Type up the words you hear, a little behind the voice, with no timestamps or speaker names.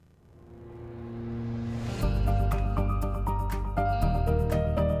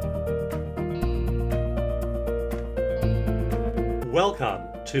Welcome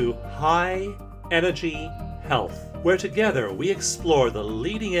to High Energy Health, where together we explore the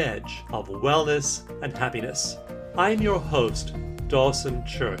leading edge of wellness and happiness. I'm your host, Dawson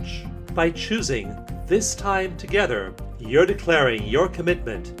Church. By choosing this time together, you're declaring your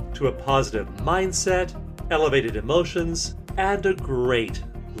commitment to a positive mindset, elevated emotions, and a great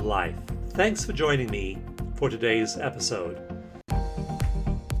life. Thanks for joining me for today's episode.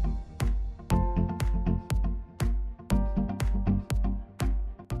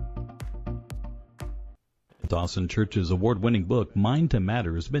 Dawson Church's award-winning book, Mind to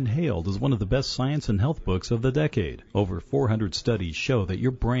Matter, has been hailed as one of the best science and health books of the decade. Over 400 studies show that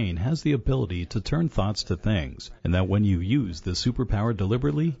your brain has the ability to turn thoughts to things, and that when you use this superpower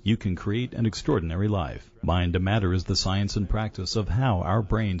deliberately, you can create an extraordinary life. Mind to Matter is the science and practice of how our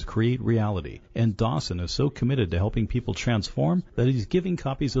brains create reality, and Dawson is so committed to helping people transform that he's giving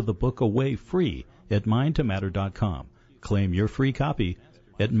copies of the book away free at mindtomatter.com. Claim your free copy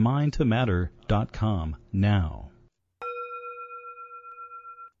at mindtomatter.com now.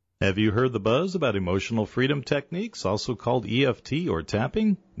 Have you heard the buzz about emotional freedom techniques, also called EFT or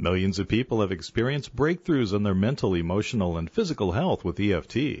tapping? Millions of people have experienced breakthroughs in their mental, emotional, and physical health with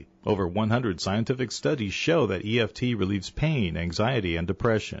EFT. Over 100 scientific studies show that EFT relieves pain, anxiety, and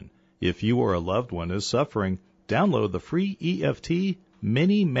depression. If you or a loved one is suffering, download the free EFT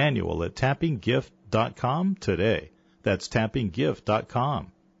mini manual at tappinggift.com today. That's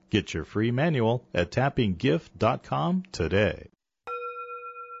tappinggift.com. Get your free manual at tappinggift.com today.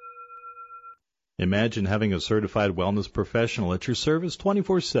 Imagine having a certified wellness professional at your service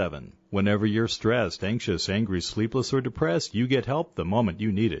 24/7. Whenever you're stressed, anxious, angry, sleepless, or depressed, you get help the moment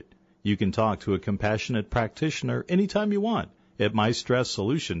you need it. You can talk to a compassionate practitioner anytime you want at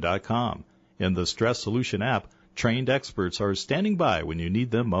mystresssolution.com. In the Stress Solution app, trained experts are standing by when you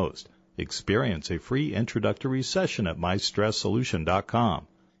need them most. Experience a free introductory session at mystresssolution.com.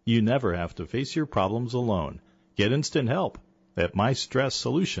 You never have to face your problems alone. Get instant help at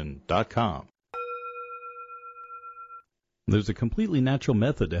mystresssolution.com. There's a completely natural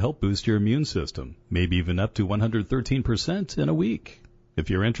method to help boost your immune system, maybe even up to 113% in a week.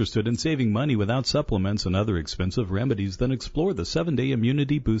 If you're interested in saving money without supplements and other expensive remedies, then explore the 7-Day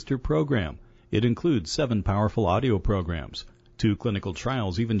Immunity Booster Program. It includes 7 powerful audio programs. 2 clinical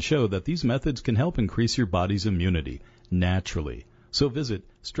trials even show that these methods can help increase your body's immunity naturally. So visit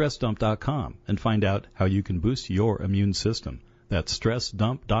StressDump.com and find out how you can boost your immune system. That's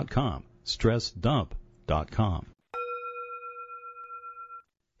StressDump.com. StressDump.com.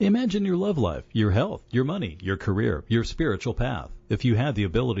 Imagine your love life, your health, your money, your career, your spiritual path. If you had the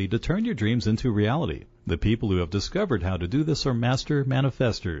ability to turn your dreams into reality, the people who have discovered how to do this are master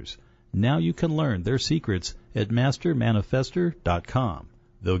manifestors. Now you can learn their secrets at mastermanifestor.com.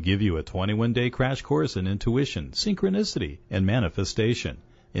 They'll give you a 21-day crash course in intuition, synchronicity, and manifestation.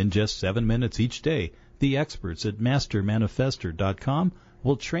 In just 7 minutes each day, the experts at mastermanifestor.com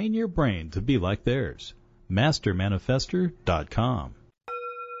will train your brain to be like theirs. mastermanifestor.com.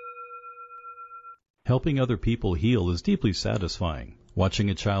 Helping other people heal is deeply satisfying.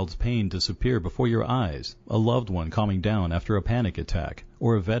 Watching a child's pain disappear before your eyes, a loved one calming down after a panic attack,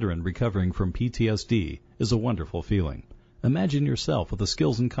 or a veteran recovering from PTSD is a wonderful feeling. Imagine yourself with the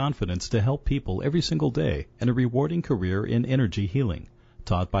skills and confidence to help people every single day and a rewarding career in energy healing.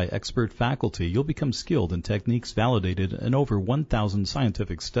 Taught by expert faculty, you'll become skilled in techniques validated in over 1,000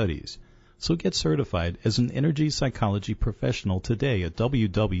 scientific studies. So get certified as an energy psychology professional today at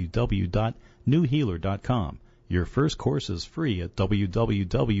www.newhealer.com. Your first course is free at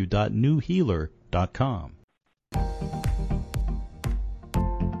www.newhealer.com.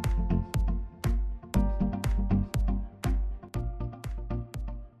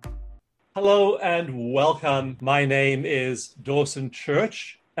 Hello and welcome. My name is Dawson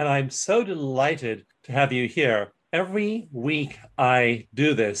Church, and I'm so delighted to have you here. Every week I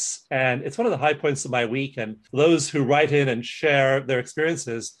do this, and it's one of the high points of my week. And those who write in and share their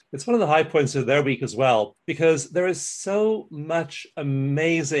experiences, it's one of the high points of their week as well, because there is so much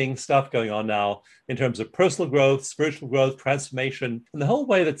amazing stuff going on now in terms of personal growth, spiritual growth, transformation, and the whole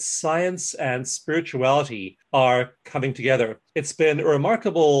way that science and spirituality are coming together. It's been a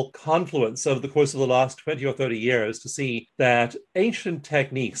remarkable confluence over the course of the last 20 or 30 years to see that ancient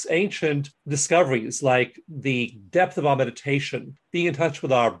techniques, ancient discoveries like the depth of our meditation, being in touch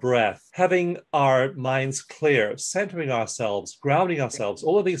with our breath, having our minds clear, centering ourselves, grounding ourselves,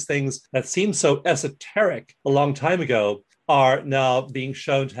 all of these things that seemed so esoteric a long time ago are now being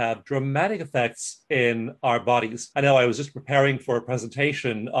shown to have dramatic effects in our bodies. I know I was just preparing for a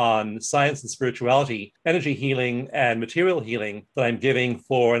presentation on science and spirituality, energy healing and material healing that I'm giving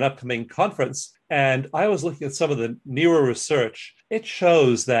for an upcoming conference. And I was looking at some of the newer research it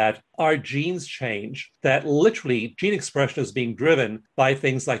shows that our genes change, that literally gene expression is being driven by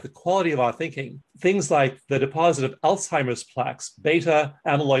things like the quality of our thinking, things like the deposit of Alzheimer's plaques, beta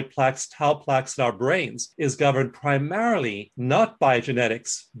amyloid plaques, tau plaques in our brains is governed primarily not by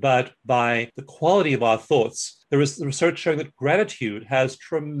genetics, but by the quality of our thoughts. There is research showing that gratitude has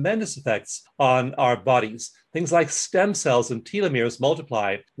tremendous effects on our bodies. Things like stem cells and telomeres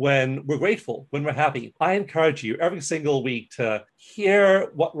multiply when we're grateful, when we're happy. I encourage you every single week to hear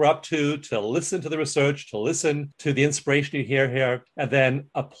what we're up to listen to the research, to listen to the inspiration you hear here, and then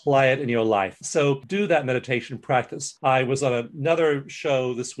apply it in your life. So do that meditation practice. I was on another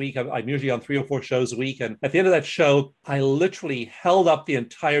show this week. I'm usually on 3 or 4 shows a week. And at the end of that show, I literally held up the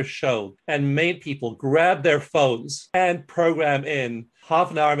entire show and made people grab their phones and program in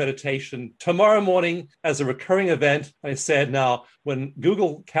half an hour meditation tomorrow morning as a recurring event. I said, now, when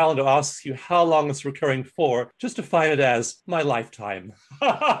Google Calendar asks you how long it's recurring for, just define it as my lifetime.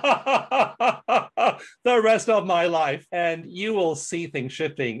 The rest of my life. And you will see things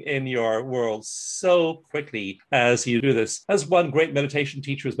shifting in your world so quickly as you do this. As one great meditation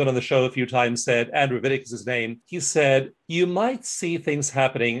teacher who's been on the show a few times said, Andrew Viddick is his name, he said, you might see things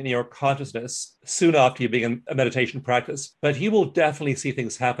happening in your consciousness soon after you begin a meditation practice, but you will definitely see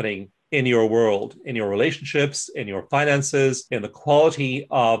things happening in your world, in your relationships, in your finances, in the quality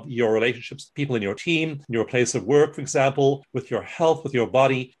of your relationships, people in your team, in your place of work, for example, with your health, with your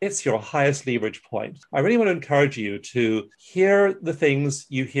body. It's your highest leverage point. I really want to encourage you to hear the things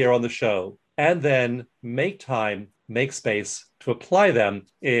you hear on the show and then make time, make space to apply them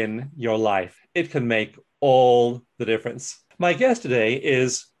in your life. It can make all the difference. My guest today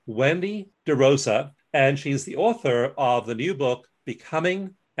is Wendy Rosa, and she's the author of the new book,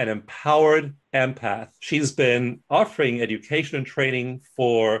 Becoming an Empowered Empath. She's been offering education and training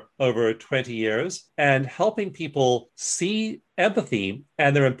for over 20 years and helping people see empathy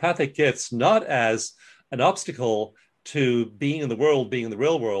and their empathic gifts not as an obstacle to being in the world, being in the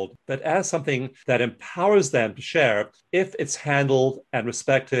real world, but as something that empowers them to share if it's handled and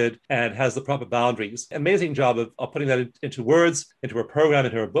respected and has the proper boundaries. Amazing job of putting that into words, into her program,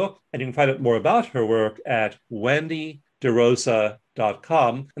 into her book. And you can find out more about her work at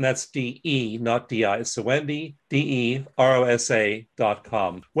wendyderosa.com. And that's D-E, not D-I. So Wendy,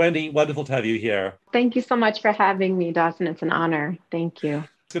 DEROSA.com. Wendy, wonderful to have you here. Thank you so much for having me, Dawson. It's an honor. Thank you.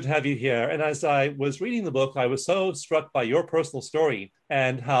 It's good to have you here. And as I was reading the book, I was so struck by your personal story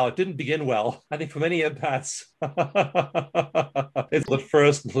and how it didn't begin well. I think for many empaths, it's at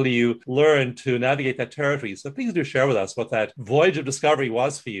first until you learn to navigate that territory. So please do share with us what that voyage of discovery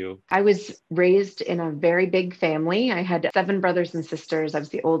was for you. I was raised in a very big family. I had 7 brothers and sisters. I was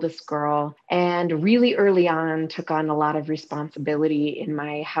the oldest girl, and really early on took on a lot of responsibility in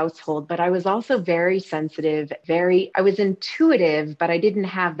my household. But I was also very sensitive, I was intuitive, but I didn't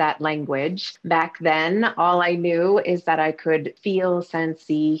have that language. Back then, all I knew is that I could feel, sense,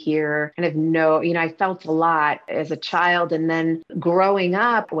 see, hear, kind of know, I felt a lot as a child. And then growing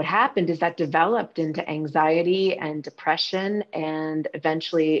up, what happened is that developed into anxiety and depression and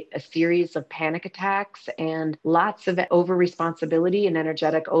eventually a series of panic attacks and lots of over responsibility and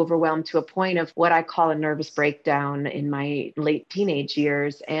energetic overwhelm to a point of what I call a nervous breakdown in my late teenage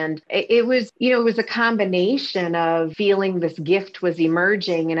years. And it was a combination of feeling this gift was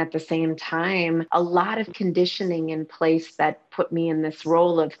emerging and at the same time, a lot of conditioning in place that put me in this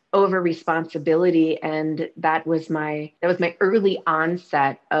role of over responsibility. And that was my early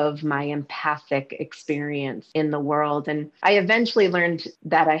onset of my empathic experience in the world. And I eventually learned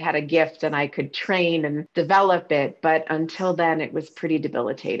that I had a gift and I could train and develop it. But until then, it was pretty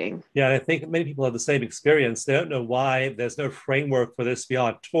debilitating. Yeah, and I think many people have the same experience. They don't know why there's no framework for this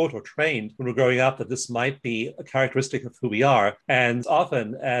beyond taught or trained when we're growing up, that this might be a characteristic of who we are. And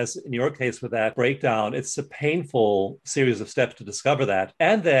often, as in your case with that breakdown, it's a painful series of steps to discover that.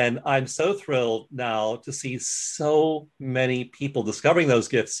 And then I'm so thrilled now to see so many people discovering those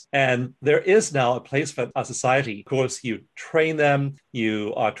gifts. And there is now a place for our society. Of course, you train them.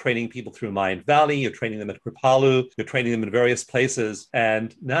 You are training people through Mind Valley. You're training them at Kripalu. You're training them in various places.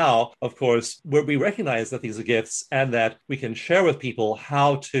 And now, of course, where we recognize that these are gifts and that we can share with people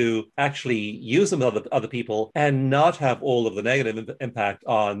how to actually use them with other people and not have all of the negative impact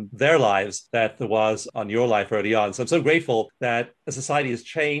on their lives that there was on your life early on. So I'm so grateful that the society has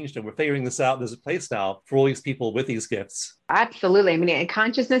changed and we're figuring this out. There's a place now for all these people with these gifts. Absolutely. I mean,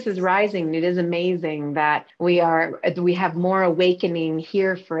 consciousness is rising. It is amazing that we have more awakening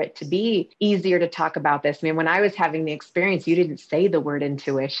here for it to be easier to talk about this. I mean, when I was having the experience, you didn't say the word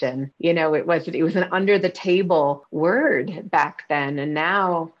intuition. It was an under the table word back then. And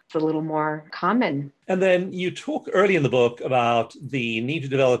now it's a little more common. And then you talk early in the book about the need to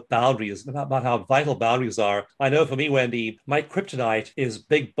develop boundaries, about how vital boundaries are. I know for me, Wendy, my kryptonite is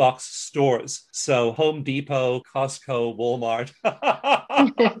big box stores. So Home Depot, Costco, Walmart.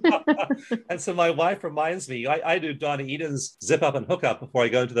 And so my wife reminds me, I do Donna Eden's zip up and hook up before I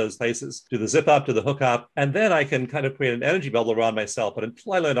go into those places, do the zip up, do the hook up, and then I can kind of create an energy bubble around myself. But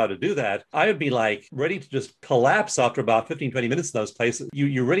until I learn how to do that, I would be like ready to just collapse after about 15, 20 minutes in those places.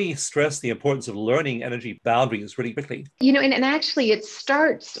 You really stress the importance of learning energy boundaries really quickly. And actually it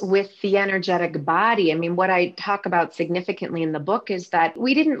starts with the energetic body. I mean, what I talk about significantly in the book is that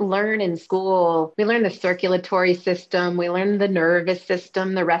we didn't learn in school. We learned the circulatory system, we learned the nervous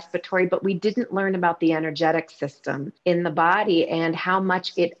system, the respiratory, but we didn't learn about the energetic system in the body and how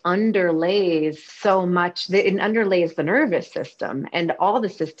much it underlays so much. It underlays the nervous system and all the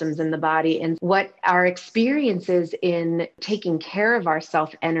systems in the body, and what our experience is in taking care of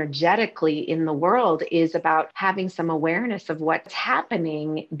ourselves energetically in the world is about having some awareness of what's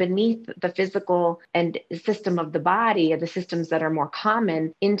happening beneath the physical and system of the body, the systems that are more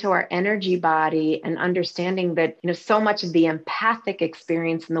common, into our energy body, and understanding that, so much of the empathic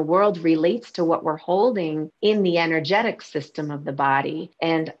experience in the world relates to what we're holding in the energetic system of the body.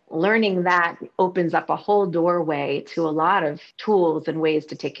 And learning that opens up a whole doorway to a lot of tools and ways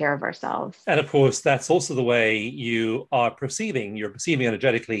to take care of ourselves. And of course, that's also the way you are perceiving. You're perceiving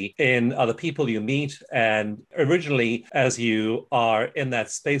energetically in other people you meet. And originally, as you are in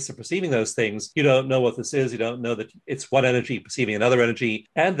that space of perceiving those things, you don't know what this is. You don't know that it's one energy perceiving another energy.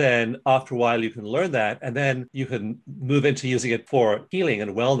 And then after a while, you can learn that. And then you can move into using it for healing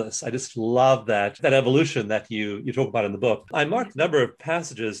and wellness. I just love that evolution that you talk about in the book. I marked a number of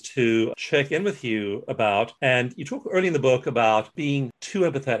passages to check in with you about. And you talk early in the book about being too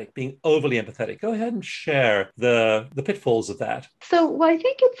empathetic, being overly empathetic. Go ahead and share the pitfalls of that. So, I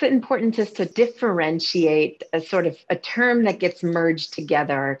think it's important just to differentiate a sort of a term that gets merged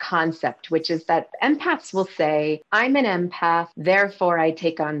together, a concept, which is that empaths will say, I'm an empath, therefore I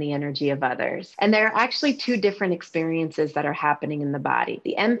take on the energy of others. And there are actually two different experiences that are happening in the body.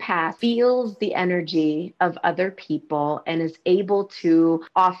 The empath feels the energy of other people and is able to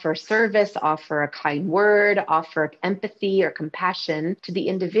offer service, offer a kind word, offer empathy or compassion to the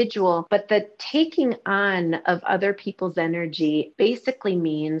individual. But the taking on of other people's energy basically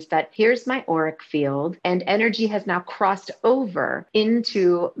means that here's my auric field, and energy has now crossed over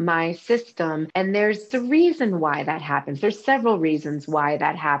into my system. And there's the reason why that happens. There's several reasons why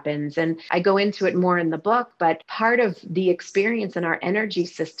that happens. And I go into it more in the book, but part of the experience in our energy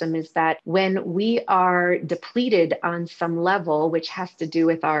system is that when we are depleted on some level, which has to do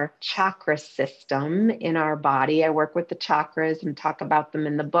with our chakra system in our body, I work with the chakras and talk about them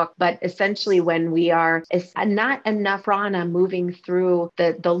in the book, but essentially when we are not enough prana moving through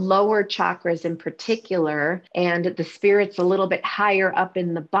the lower chakras in particular, and the spirit's a little bit higher up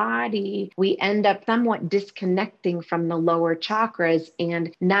in the body, we end up somewhat disconnecting from the lower chakras,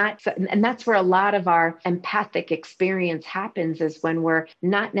 and that's where a lot of our empathic experience happens, is when we're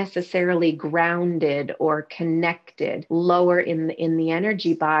not necessarily grounded or connected lower in the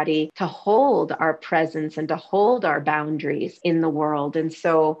energy body to hold our presence and to hold our boundaries in the world. And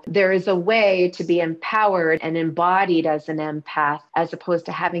so there is a way to be empowered and embodied as an empath, as opposed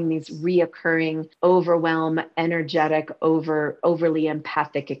to having these reoccurring, energetic, overly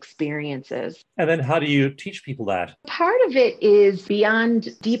empathic experiences. And then how do you teach people that? Part of it is beyond,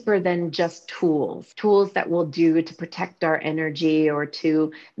 deeper than just tools that we'll do to protect our energy or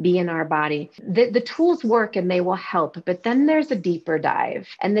to be in our body. The tools work and they will help, but then there's a deeper dive.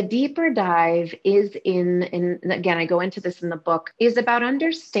 And the deeper dive is in again, I go into this in the book, is about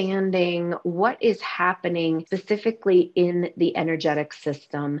understanding what is happening specifically in the energetic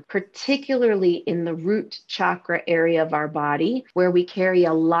system, particularly in the root chakra area of our body, where we carry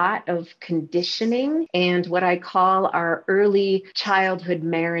a lot of conditioning and what I call our early childhood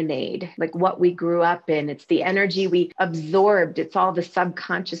marinade, like what we grew up in. It's the energy we absorbed. It's all the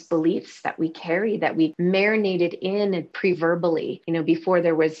subconscious beliefs that we carry, that we marinated in pre-verbally, before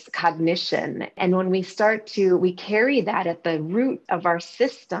there was cognition. And when we we carry that at the root of our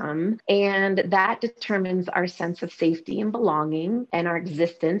system, and that determines our sense of safety and belonging and our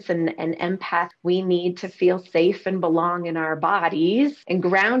existence. And empath, we need to feel safe and belong in our bodies and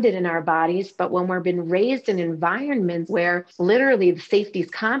grounded in our bodies. But when we're been raised in environments where literally the safety is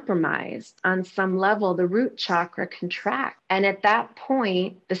compromised on some level, the root chakra contracts. And at that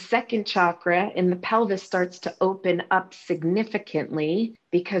point, the second chakra in the pelvis starts to open up significantly,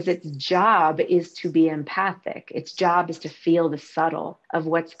 because its job is to be empathic. Its job is to feel the subtle of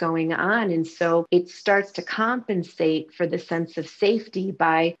what's going on. And so it starts to compensate for the sense of safety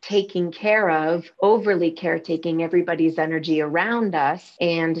by taking care of, overly caretaking everybody's energy around us.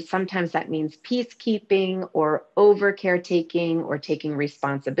 And sometimes that means peacekeeping or over caretaking or taking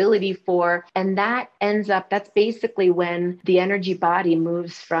responsibility for. And that ends up, that's basically when the energy body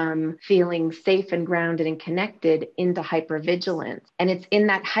moves from feeling safe and grounded and connected into hypervigilance. And it's in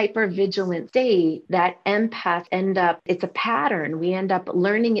that hypervigilant state that empaths end up, it's a pattern. We end up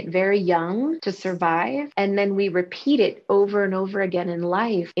learning it very young to survive. And then we repeat it over and over again in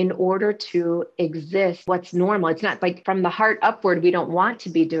life in order to exist what's normal. It's not like from the heart upward, we don't want to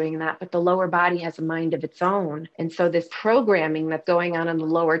be doing that, but the lower body has a mind of its own. And so this programming that's going on in the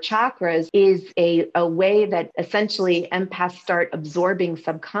lower chakras is a way that essentially empaths start absorbing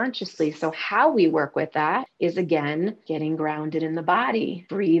subconsciously. So how we work with that is, again, getting grounded in the body,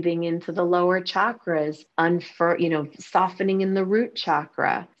 breathing into the lower chakras, softening in the root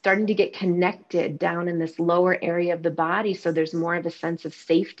chakra, starting to get connected down in this lower area of the body. So there's more of a sense of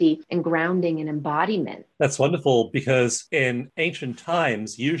safety and grounding and embodiment. That's wonderful, because in ancient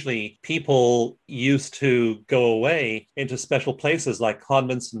times, usually people used to go away into special places like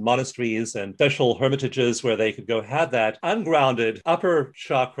convents and monasteries and special hermitages where they could go have that ungrounded upper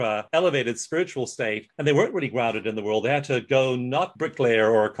chakra, elevated spiritual state. And they weren't really grounded in the world. They had to go, not bricklayer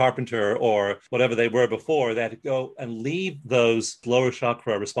or carpenter or whatever they were before. They had to go and leave those lower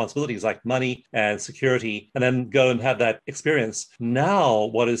chakra responsibilities like money and security, and then go and have that experience. Now,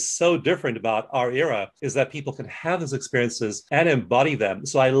 what is so different about our era is that people can have those experiences and embody them.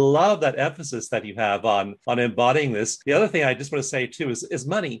 So I love that emphasis that you have on embodying this. The other thing I just want to say too is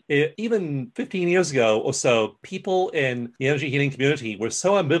money. Even 15 years ago or so, people in the energy healing community were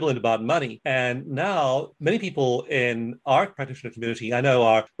so ambivalent about money. And now many people in our practitioner community, I know,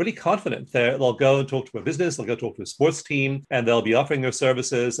 are really confident. They'll go and talk to a business, they'll go talk to a sports team, and they'll be offering their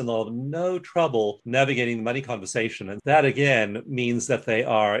services, and they'll have no trouble navigating the money conversation. And that, again, means that they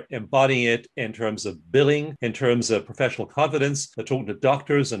are embodying it in terms of billing, in terms of professional confidence. They're talking to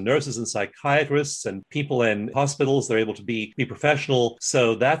doctors and nurses and psychiatrists and people in hospitals. They're able to be professional.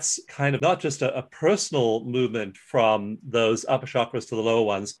 So that's kind of not just a personal movement from those upper chakras to the lower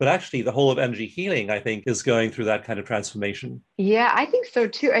ones, but actually the whole of energy healing, I think, is going through that kind of transformation. Yeah, I think so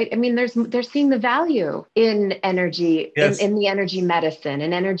too. I mean, they're seeing the value in energy, Yes. in the energy medicine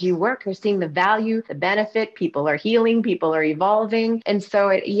and energy work. They're seeing the value, the benefit. People are healing, people are evolving. And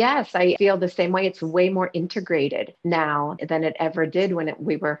so, yes, I feel the same way. It's way more integrated now than it ever did when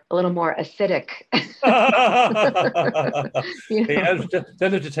we were a little more acidic. They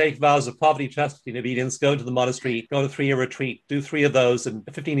don't have to take vows of poverty, chastity, and obedience, go into the monastery, go on a 3-year retreat, do 3 of those, and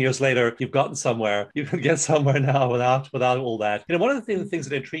 15 years later, you've gotten somewhere. You can get somewhere now without all that. One of the things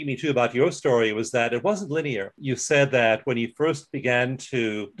that intrigued me too about your story was that it wasn't linear. You said that when you first began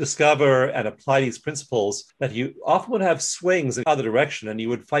to discover and apply these principles, that you often would have swings in other direction, and you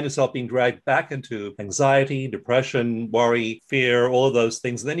would find yourself being dragged back into anxiety, depression, worry, fear, all of those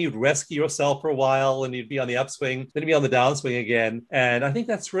things. And then you'd rescue yourself for a while, and you'd be on the upswing, then you'd be on the downswing again. And I think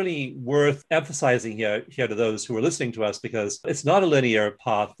that's really worth emphasizing here to those who are listening to us, because it's not a linear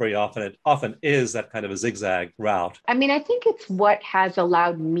path very often. It often is that kind of a zigzag route. I mean, I think it's what has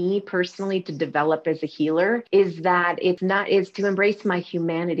allowed me personally to develop as a healer is that is to embrace my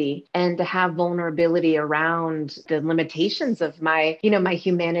humanity and to have vulnerability around the limitations of my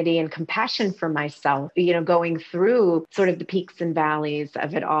humanity and compassion for myself, going through sort of the peaks and valleys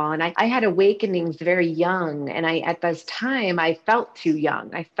of it all. And I had awakenings very young. And at this time, I felt too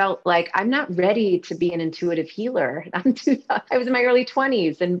young. I felt like I'm not ready to be an intuitive healer. I'm too young. I was in my early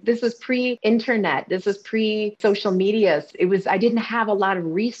 20s, and this was pre-internet. This was pre-social media. I didn't have a lot of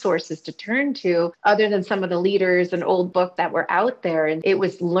resources to turn to other than some of the leaders and old book that were out there. And it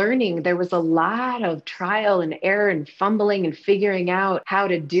was learning. There was a lot of trial and error and fumbling and figuring out how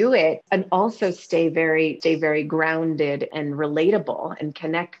to do it, and also stay very grounded and relatable and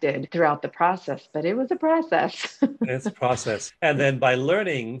connected throughout the process. But it was a process. It's a process. And then by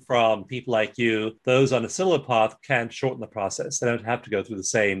learning from people like you, those on a similar path can shorten the process. They don't have to go through the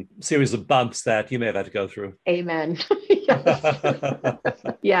same series of bumps that you may have had to go through. Amen. Yes.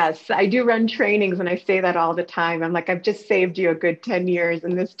 Yes, I do run trainings, and I say that all the time. I'm like, I've just saved you a good 10 years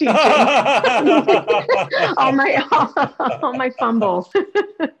in this teaching. all my fumbles.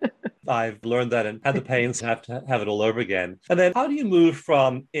 I've learned that and had the pains to have it all over again. And then how do you move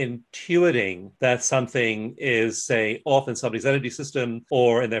from intuiting that something is, say, off in somebody's energy system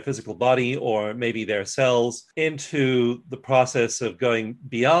or in their physical body or maybe their cells into the process of going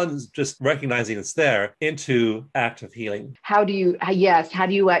beyond just recognizing it's there into active healing? How do you, yes, how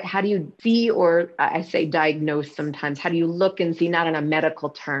do you see, or I say diagnose sometimes, how do you look and see, not in a medical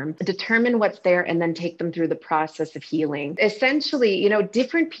term, determine what's there and then take them through the process of healing? Essentially,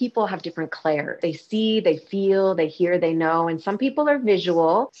 different people have different clairs. They see, they feel, they hear, they know. And some people are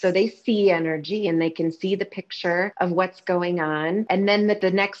visual, so they see energy and they can see the picture of what's going on. And then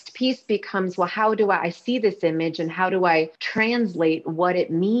the next piece becomes, well, how do I see this image and how do I translate what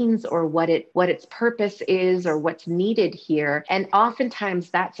it means or what its purpose is or what's needed here? And oftentimes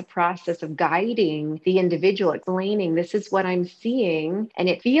that's a process of guiding the individual, explaining, this is what I'm seeing, and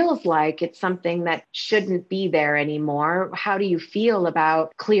it feels like it's something that shouldn't be there anymore. How do you feel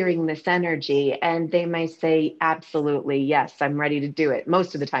about clearing this energy? And they may say, absolutely, yes, I'm ready to do it.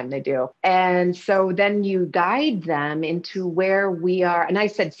 Most of the time they do. And so then you guide them into where we are. And I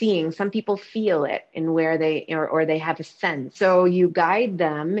said seeing, some people feel it in where they, or they have a sense. So you guide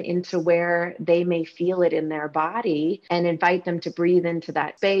them into where they may feel it in their body and invite them to breathe into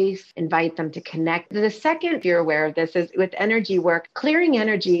that space, invite them to connect. The second, if you're aware of this, is with energy work. Clearing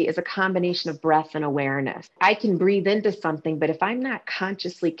energy is a combination of breath and awareness. I can breathe into something, but if I'm not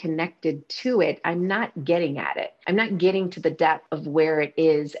consciously connected to it, I'm not getting at it. I'm not getting to the depth of where it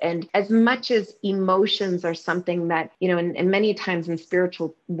is. And as much as emotions are something that, and many times in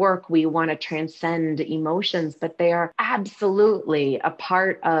spiritual work, we want to transcend emotions, but they are absolutely a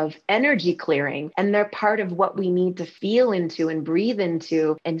part of energy clearing. And they're part of what we need to feel into and breathe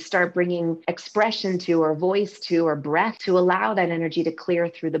into and start bringing expression to or voice to or breath to allow that energy to clear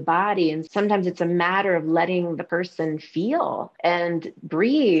through the body. And sometimes it's a matter of letting the person feel and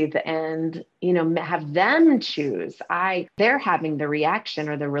breathe and, have them choose. They're having the reaction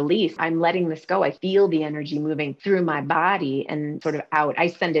or the release. I'm letting this go. I feel the energy moving through my body and sort of out. I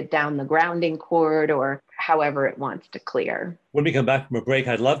send it down the grounding cord or however it wants to clear. When we come back from a break,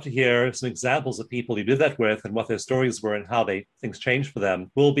 I'd love to hear some examples of people you did that with and what their stories were and how things changed for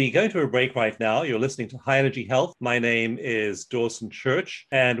them. We'll be going to a break right now. You're listening to High Energy Health. My name is Dawson Church,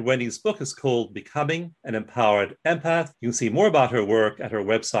 and Wendy's book is called Becoming an Empowered Empath. You can see more about her work at her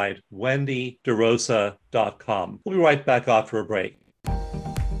website, wendyderosa.com. We'll be right back after a break.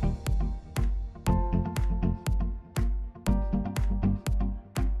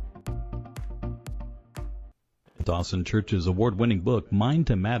 Dawson Church's award-winning book, Mind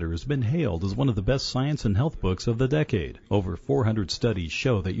to Matter, has been hailed as one of the best science and health books of the decade. Over 400 studies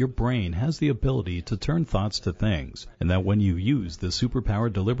show that your brain has the ability to turn thoughts to things, and that when you use this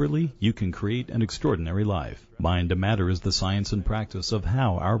superpower deliberately, you can create an extraordinary life. Mind to Matter is the science and practice of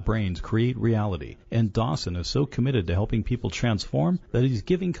how our brains create reality, and Dawson is so committed to helping people transform that he's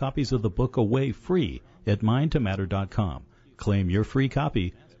giving copies of the book away free at mindtomatter.com. Claim your free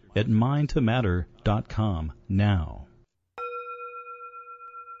copy at mindtomatter.com now.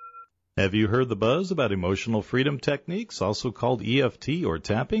 Have you heard the buzz about emotional freedom techniques, also called EFT or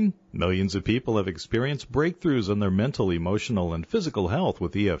tapping? Millions of people have experienced breakthroughs in their mental, emotional, and physical health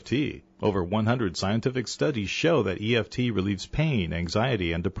with EFT. Over 100 scientific studies show that EFT relieves pain,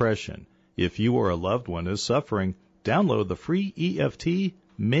 anxiety, and depression. If you or a loved one is suffering, download the free EFT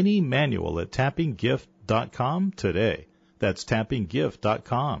mini manual at tappinggift.com today. That's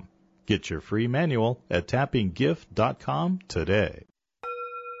tappinggift.com. Get your free manual at tappinggift.com today.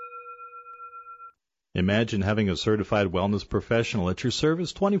 Imagine having a certified wellness professional at your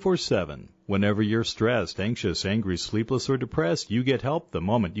service 24/7. Whenever you're stressed, anxious, angry, sleepless, or depressed, you get help the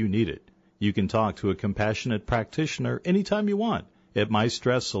moment you need it. You can talk to a compassionate practitioner anytime you want at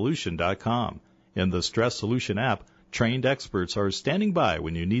mystresssolution.com. In the Stress Solution app, trained experts are standing by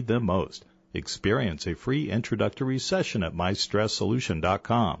when you need them most. Experience a free introductory session at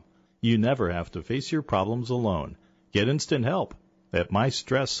mystresssolution.com. You never have to face your problems alone. Get instant help at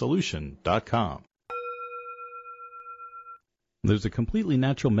mystresssolution.com. There's a completely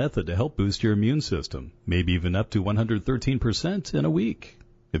natural method to help boost your immune system, maybe even up to 113% in a week.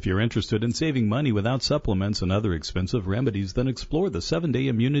 If you're interested in saving money without supplements and other expensive remedies, then explore the 7-Day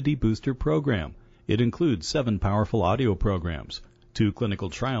Immunity Booster Program. It includes 7 powerful audio programs. 2 clinical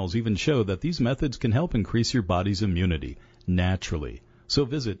trials even show that these methods can help increase your body's immunity naturally. So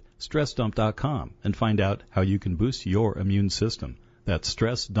visit StressDump.com and find out how you can boost your immune system. That's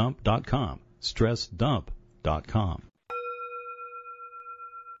StressDump.com. StressDump.com.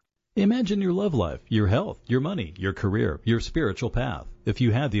 Imagine your love life, your health, your money, your career, your spiritual path. If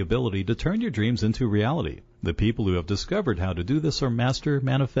you had the ability to turn your dreams into reality, the people who have discovered how to do this are master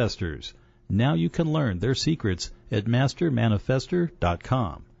manifestors. Now you can learn their secrets at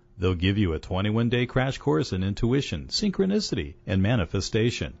mastermanifestor.com. They'll give you a 21-day crash course in intuition, synchronicity, and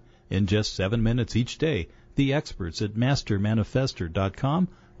manifestation. In just 7 minutes each day, the experts at mastermanifestor.com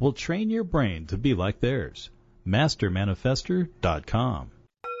will train your brain to be like theirs. mastermanifestor.com.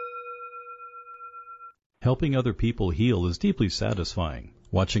 Helping other people heal is deeply satisfying.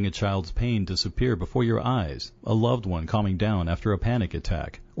 Watching a child's pain disappear before your eyes, a loved one calming down after a panic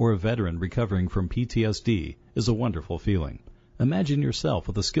attack, or a veteran recovering from PTSD is a wonderful feeling. Imagine yourself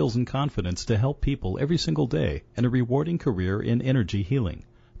with the skills and confidence to help people every single day and a rewarding career in energy healing.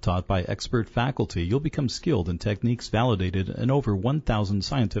 Taught by expert faculty, you'll become skilled in techniques validated in over 1,000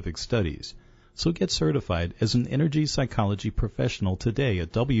 scientific studies. So get certified as an energy psychology professional today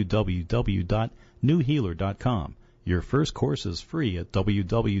at www.newhealer.com. Your first course is free at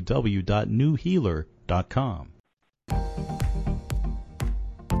www.newhealer.com.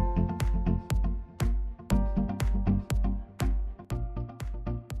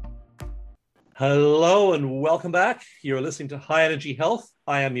 Hello and welcome back. You're listening to High Energy Health.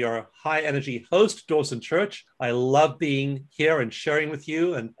 I am your high energy host, Dawson Church. I love being here and sharing with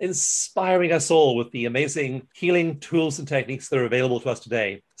you and inspiring us all with the amazing healing tools and techniques that are available to us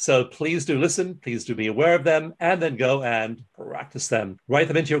today. So please do listen, please do be aware of them, and then go and practice them. Write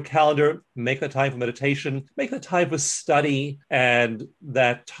them into your calendar, make the time for meditation, make the time for study, and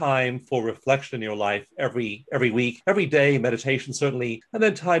that time for reflection in your life every week, every day, meditation certainly, and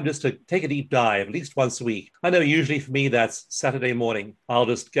then time just to take a deep dive at least once a week. I know usually for me that's Saturday morning. I'll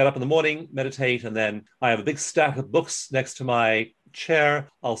just get up in the morning, meditate, and then I have a big stack of books next to my chair.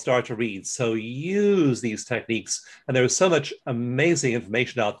 I'll start to read. So use these techniques. And there is so much amazing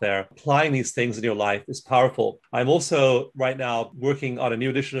information out there. Applying these things in your life is powerful. I'm also right now working on a new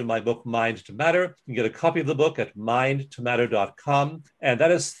edition of my book, Mind to Matter. You can get a copy of the book at mindtomatter.com. And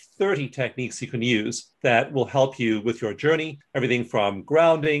that is 30 techniques you can use that will help you with your journey, everything from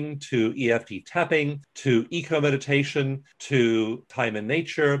grounding to EFT tapping to eco meditation to time in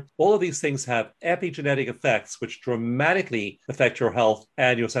nature. All of these things have epigenetic effects which dramatically affect your health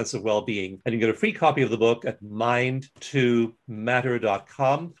and your sense of well-being. And you can get a free copy of the book at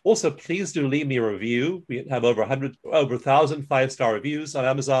mindtomatter.com. Also, please do leave me a review. We have over 1,000 5-star reviews on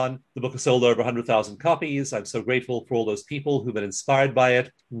Amazon. The book has sold over 100,000 copies. I'm so grateful for all those people who've been inspired by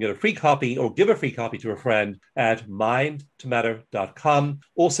it. You can get a free copy or give a free copy to a friend at mindtomatter.com.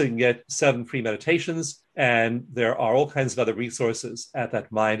 Also, you can get 7 free meditations, and there are all kinds of other resources at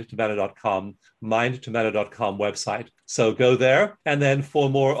that mindtomatter.com website. So go there. And then for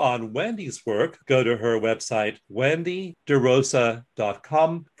more on Wendy's work, go to her website,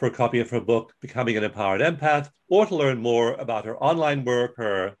 wendyderosa.com, for a copy of her book, Becoming an Empowered Empath, or to learn more about her online work,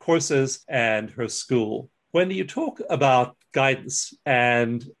 her courses, and her school. Wendy, you talk about guidance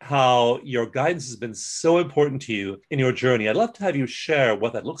and how your guidance has been so important to you in your journey. I'd love to have you share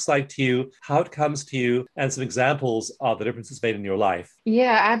what that looks like to you, how it comes to you, and some examples of the differences made in your life.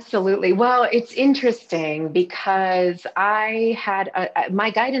 Yeah, absolutely. Well, it's interesting because I had my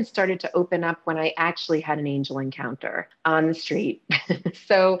guidance started to open up when I actually had an angel encounter on the street.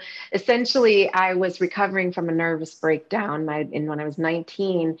 So essentially, I was recovering from a nervous breakdown when I was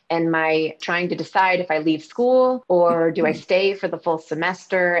 19, and my trying to decide if I leave school or do I stay for the full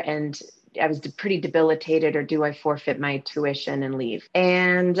semester, and I was pretty debilitated, or do I forfeit my tuition and leave?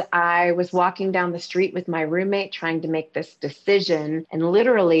 And I was walking down the street with my roommate trying to make this decision. And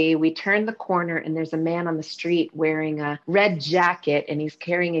literally we turned the corner and there's a man on the street wearing a red jacket and he's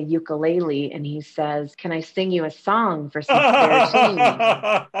carrying a ukulele. And he says, "Can I sing you a song for some spare change?"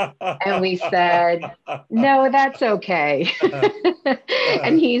 And we said, "No, that's okay."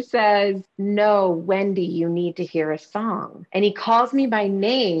 And he says, "No, Wendy, you need to hear a song." And he calls me by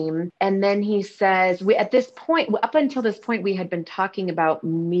name. And then he says, up until this point, we had been talking about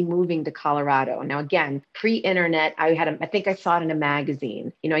me moving to Colorado. Now, again, pre-internet, I think I saw it in a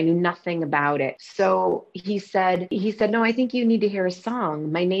magazine. I knew nothing about it. So he said, "No, I think you need to hear a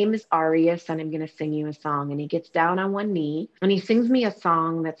song. My name is Arias and I'm going to sing you a song." And he gets down on one knee and he sings me a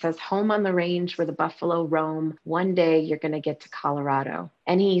song that says, "Home on the range where the buffalo roam. One day you're going to get to Colorado."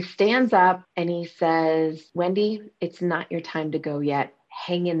 And he stands up and he says, "Wendy, it's not your time to go yet.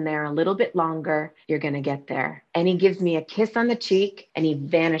 Hang in there a little bit longer. You're going to get there." and he gives me a kiss on the cheek and he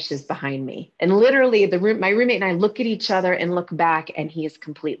vanishes behind me. And literally my roommate and I look at each other and look back and he is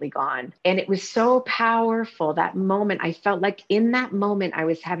completely gone. And it was so powerful, that moment. I felt like in that moment, I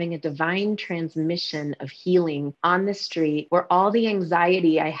was having a divine transmission of healing on the street where all the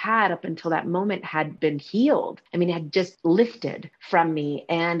anxiety I had up until that moment had been healed. I mean, it had just lifted from me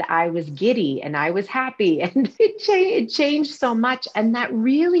and I was giddy and I was happy and it changed so much. And that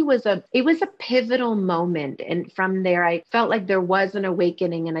really was a pivotal moment. And from there, I felt like there was an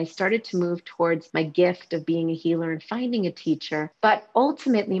awakening and I started to move towards my gift of being a healer and finding a teacher. But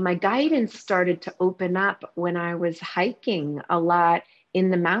ultimately, my guidance started to open up when I was hiking a lot in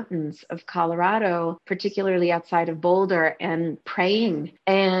the mountains of Colorado, particularly outside of Boulder, and praying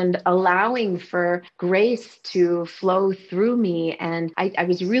and allowing for grace to flow through me. And I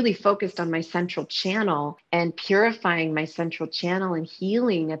was really focused on my central channel and purifying my central channel and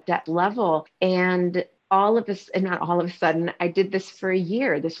healing at that level. And not all of a sudden, I did this for a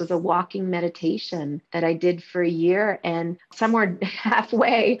year. This was a walking meditation that I did for a year. And somewhere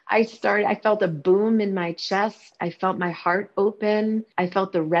halfway, I felt a boom in my chest. I felt my heart open. I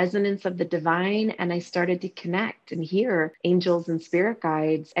felt the resonance of the divine. And I started to connect and hear angels and spirit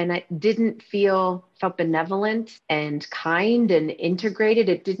guides. And I felt benevolent and kind and integrated.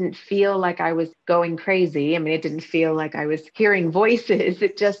 It didn't feel like I was going crazy. I mean, it didn't feel like I was hearing voices.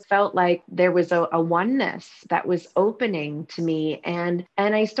 It just felt like there was a oneness that was opening to me. And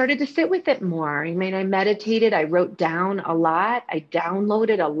I started to sit with it more. I mean, I meditated, I wrote down a lot. I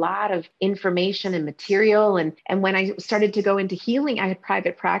downloaded a lot of information and material. And when I started to go into healing, I had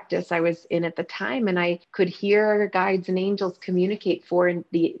private practice I was in at the time, and I could hear guides and angels communicate for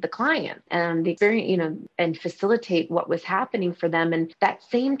the client and the experience, and facilitate what was happening for them. And that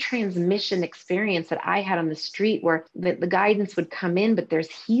same transmission experience that I had on the street where the guidance would come in, but there's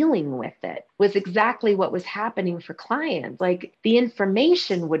healing with it, was exactly what was happening for clients. Like the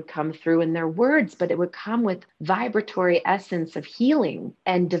information would come through in their words, but it would come with vibratory essence of healing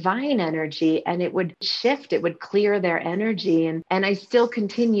and divine energy, and it would shift, it would clear their energy. And I still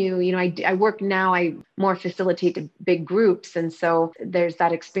continue, I work now, I more facilitate big groups. And so there's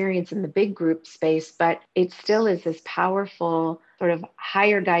that experience in the big group space, but it still is this powerful sort of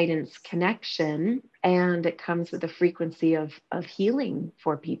higher guidance connection. And it comes with a frequency of healing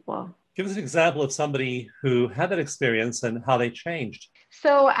for people. Give us an example of somebody who had that experience and how they changed.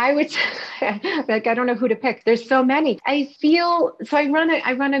 So I would like, I don't know who to pick. There's so many. I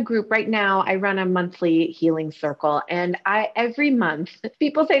run a group right now. I run a monthly healing circle, and every month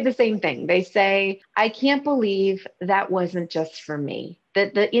people say the same thing. They say, I can't believe that wasn't just for me.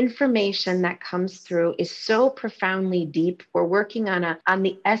 That the information that comes through is so profoundly deep. We're working on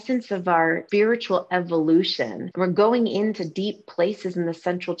the essence of our spiritual evolution. We're going into deep places in the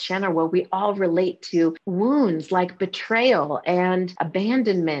central channel where we all relate to wounds like betrayal and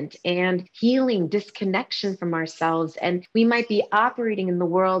abandonment and healing disconnection from ourselves. And we might be operating in the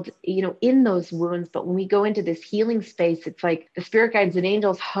world, in those wounds. But when we go into this healing space, it's like the spirit guides and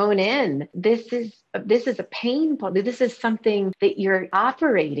angels hone in. This is a pain point. This is something that you're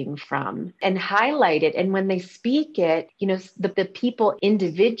operating from, and highlight it. And when they speak it, the people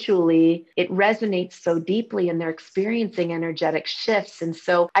individually, it resonates so deeply and they're experiencing energetic shifts. And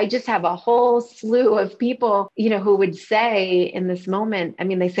so I just have a whole slew of people, who would say in this moment, I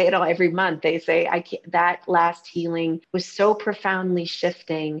mean, they say it all every month. They say, that last healing was so profoundly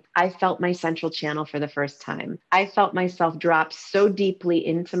shifting. I felt my central channel for the first time. I felt myself drop so deeply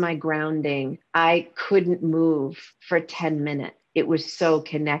into my grounding. I couldn't move for 10 minutes. It was so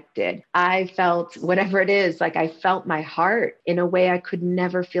connected. I felt whatever it is, like I felt my heart in a way I could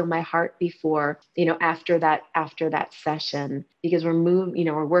never feel my heart before, after that session, because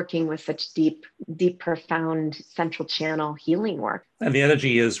we're working with such deep, profound central channel healing work. And the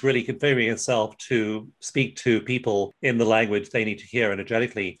energy is really configuring itself to speak to people in the language they need to hear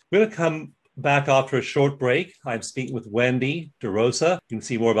energetically. We're going to come back after a short break. I'm speaking with Wendy Rosa. You can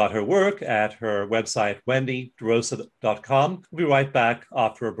see more about her work at her website, wendyrosa.com. We'll be right back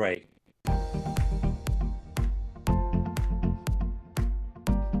after a break.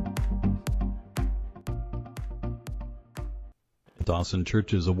 Dawson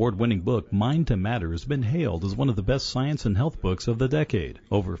Church's award-winning book, Mind to Matter, has been hailed as one of the best science and health books of the decade.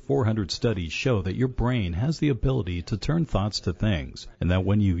 Over 400 studies show that your brain has the ability to turn thoughts to things, and that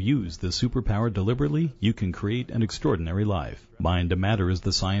when you use this superpower deliberately, you can create an extraordinary life. Mind to Matter is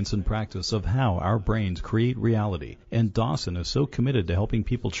the science and practice of how our brains create reality, and Dawson is so committed to helping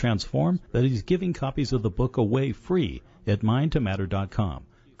people transform that he's giving copies of the book away free at mindtomatter.com.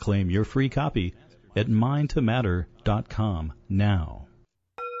 Claim your free copy at mindtomatter.com now.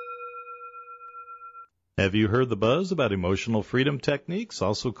 Have you heard the buzz about emotional freedom techniques,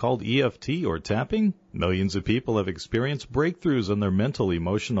 also called EFT or tapping? Millions of people have experienced breakthroughs in their mental,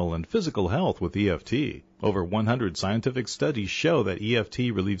 emotional, and physical health with EFT. Over 100 scientific studies show that EFT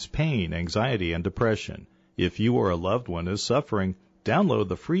relieves pain, anxiety, and depression. If you or a loved one is suffering, download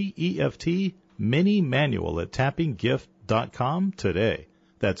the free EFT mini manual at tappinggift.com today.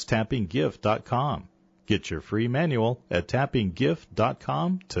 That's tappinggift.com. Get your free manual at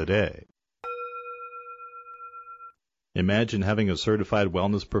tappinggift.com today. Imagine having a certified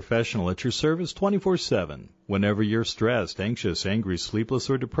wellness professional at your service 24/7. Whenever you're stressed, anxious, angry, sleepless,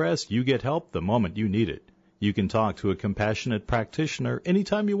 or depressed, you get help the moment you need it. You can talk to a compassionate practitioner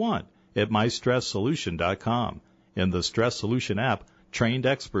anytime you want at mystresssolution.com. In the Stress Solution app, trained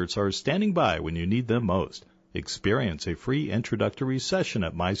experts are standing by when you need them most. Experience a free introductory session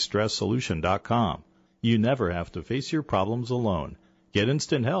at mystresssolution.com. You never have to face your problems alone. Get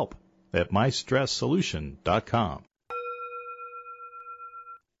instant help at mystresssolution.com.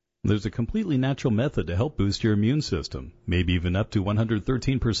 There's a completely natural method to help boost your immune system, maybe even up to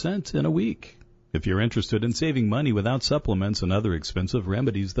 113% in a week. If you're interested in saving money without supplements and other expensive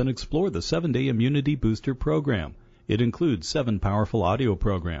remedies, then explore the 7-Day Immunity Booster Program. It includes 7 powerful audio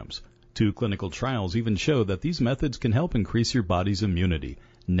programs. 2 clinical trials even show that these methods can help increase your body's immunity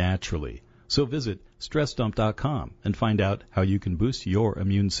naturally. So visit StressDump.com and find out how you can boost your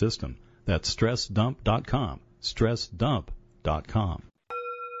immune system. That's StressDump.com. StressDump.com.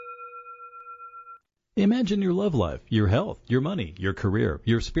 Imagine your love life, your health, your money, your career,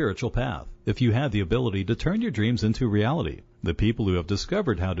 your spiritual path. If you had the ability to turn your dreams into reality, the people who have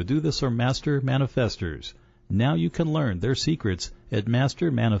discovered how to do this are master manifestors. Now you can learn their secrets at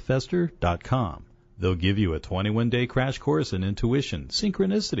mastermanifestor.com. They'll give you a 21-day crash course in intuition,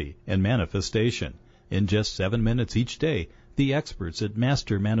 synchronicity, and manifestation. In just 7 minutes each day, the experts at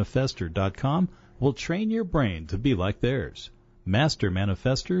mastermanifestor.com will train your brain to be like theirs.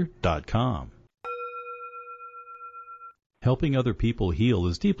 mastermanifestor.com. Helping other people heal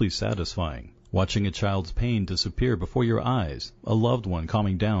is deeply satisfying. Watching a child's pain disappear before your eyes, a loved one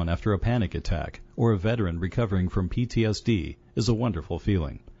calming down after a panic attack, or a veteran recovering from PTSD is a wonderful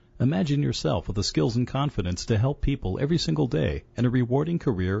feeling. Imagine yourself with the skills and confidence to help people every single day and a rewarding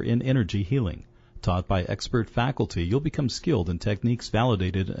career in energy healing. Taught by expert faculty, you'll become skilled in techniques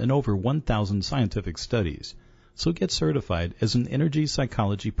validated in over 1,000 scientific studies. So get certified as an energy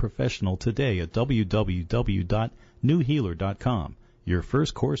psychology professional today at www.newhealer.com. Your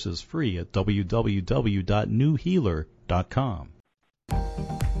first course is free at www.newhealer.com.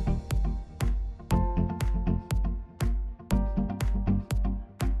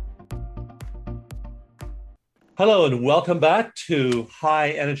 Hello and welcome back to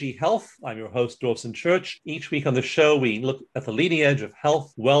High Energy Health. I'm your host, Dawson Church. Each week on the show, we look at the leading edge of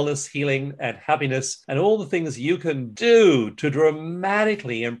health, wellness, healing, and happiness, and all the things you can do to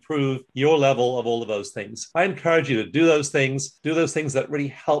dramatically improve your level of all of those things. I encourage you to do those things that really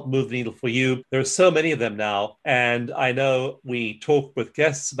help move the needle for you. There are so many of them now, and I know we talk with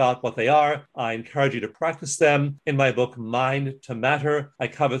guests about what they are. I encourage you to practice them. In my book, Mind to Matter, I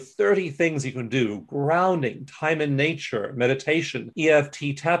cover 30 things you can do: grounding, time in nature, meditation,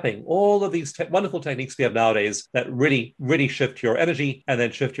 EFT tapping, all of these wonderful techniques we have nowadays that really, really shift your energy and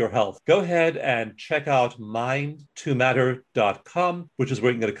then shift your health. Go ahead and check out mindtomatter.com, which is where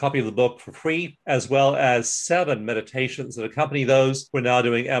you can get a copy of the book for free, as well as 7 meditations that accompany those. We're now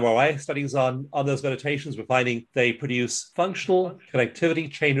doing MRI studies on those meditations. We're finding they produce functional connectivity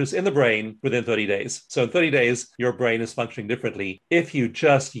changes in the brain within 30 days. So in 30 days, your brain is functioning differently if you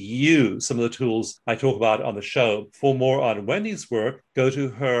just use some of the tools I talk about on the show. For more on Wendy's work, go to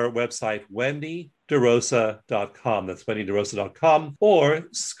her website, wendyderosa.com. That's wendyderosa.com, or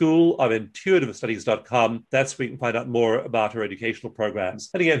schoolofintuitivestudies.com. That's where you can find out more about her educational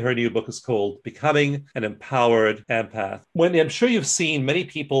programs. And again, her new book is called Becoming an Empowered Empath. Wendy, I'm sure you've seen many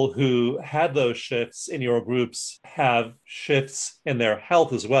people who had those shifts in your groups have shifts in their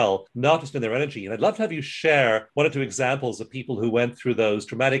health as well, not just in their energy. And I'd love to have you share 1 or 2 examples of people who went through those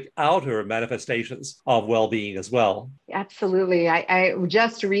dramatic outer manifestations of well-being as well. Absolutely. I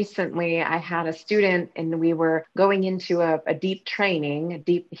just recently, I had a student and we were going into a deep training, a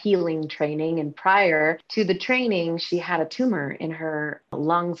deep healing training. And prior to the training, she had a tumor in her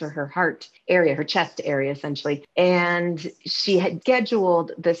lungs or her heart area, her chest area, essentially. And she had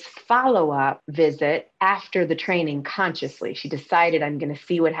scheduled this follow-up visit after the training consciously. She decided, I'm going to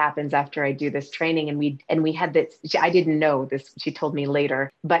see what happens after I do this training. And we had this, I didn't know this, she told me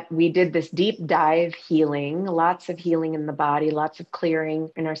later, but we did this deep dive healing, lots of healing in the body, lots of clearing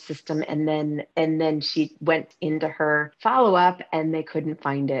in our system. And then she went into her follow-up and they couldn't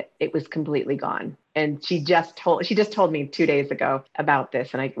find it. It was completely gone. And she just told me 2 days ago about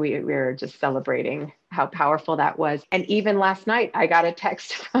this, and we were just celebrating how powerful that was. And even last night, I got a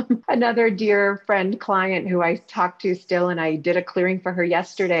text from another dear friend client who I talk to still, and I did a clearing for her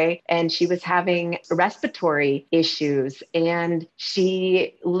yesterday, and she was having respiratory issues, and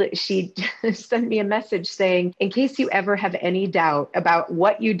she sent me a message saying, in case you ever have any doubt about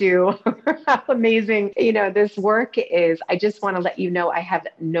what you do, how amazing this work is, I just want to let you know I have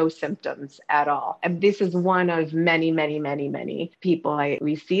no symptoms at all. And this is one of many, many, many, many people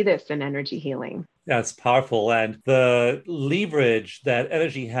we see this in energy healing. That's powerful. And the leverage that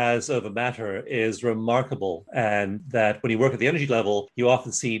energy has over matter is remarkable. And that when you work at the energy level, you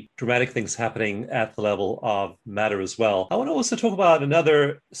often see dramatic things happening at the level of matter as well. I want to also talk about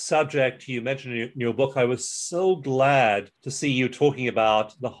another subject you mentioned in your book. I was so glad to see you talking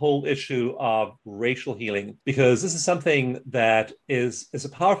about the whole issue of racial healing, because this is something that is a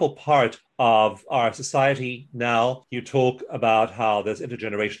powerful part of our society now. You talk about how there's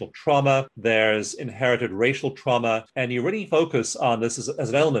intergenerational trauma, there's inherited racial trauma, and you really focus on this as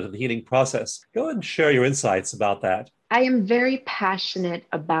an element of the healing process. Go ahead and share your insights about that. I am very passionate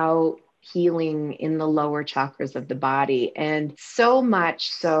about healing in the lower chakras of the body. And so much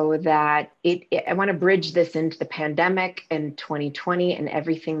so that I want to bridge this into the pandemic and 2020 and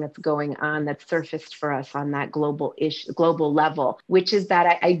everything that's going on that surfaced for us on that global level, which is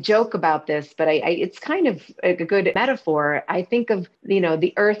that I joke about this, but it's kind of a good metaphor. I think of,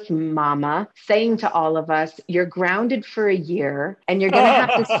 the earth mama saying to all of us, you're grounded for a year and you're going to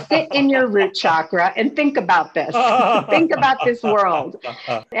have to sit in your root chakra and think about this, think about this world.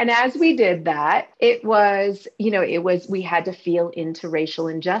 And as we did that, we had to feel into racial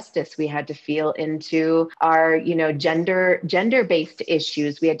injustice. We had to feel into our, gender-based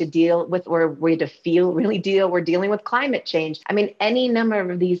issues. We had to deal with, we're dealing with climate change. I mean, any number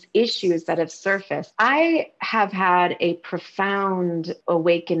of these issues that have surfaced. I have had a profound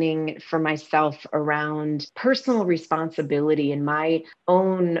awakening for myself around personal responsibility and my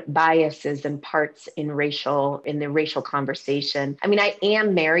own biases and parts in the racial conversation. I mean, I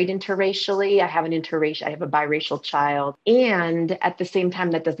am married interracially. I have a biracial child. And at the same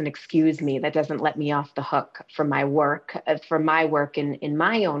time, that doesn't excuse me. That doesn't let me off the hook for my work, in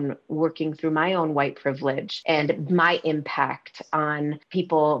my own working through my own white privilege and my impact on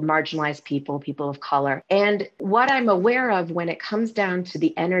marginalized people of color. And what I'm aware of when it comes down to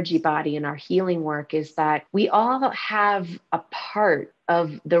the energy body and our healing work is that we all have a part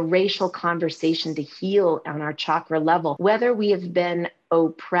of the racial conversation to heal on our chakra level, whether we have been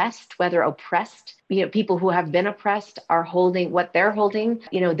oppressed, people who have been oppressed are holding what they're holding,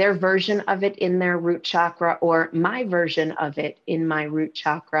 their version of it in their root chakra, or my version of it in my root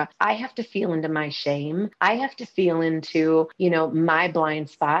chakra. I have to feel into my shame. I have to feel into, my blind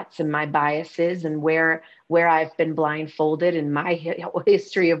spots and my biases and where I've been blindfolded and my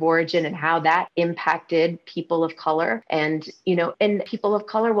history of origin and how that impacted people of color. And, and people of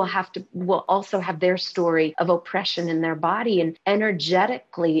color will also have their story of oppression in their body. And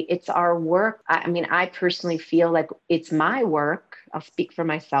energetically, it's our work. I mean, I personally feel like it's my work. I'll speak for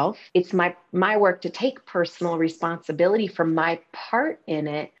myself. It's my work to take personal responsibility for my part in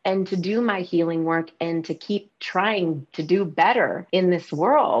it and to do my healing work and to keep trying to do better in this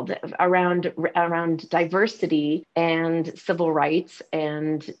world around diversity and civil rights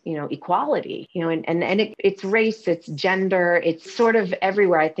and, equality, it's race, it's gender, it's sort of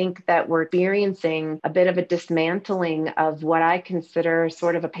everywhere. I think that we're experiencing a bit of a dismantling of what I consider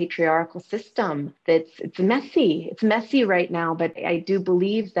sort of a patriarchal system. It's messy right now, but I do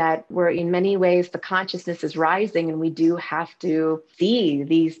believe that we're in many ways, the consciousness is rising and we do have to see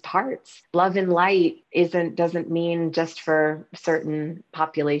these parts. Love and light doesn't mean just for certain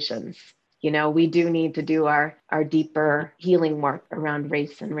populations. We do need to do our deeper healing work around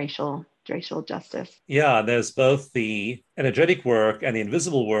race and racial justice. Yeah, there's both the energetic work and the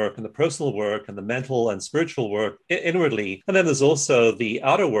invisible work and the personal work and the mental and spiritual work inwardly. And then there's also the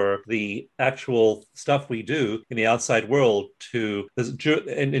outer work, the actual stuff we do in the outside world. In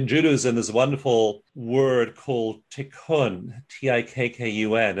Judaism, there's a wonderful word called tikkun,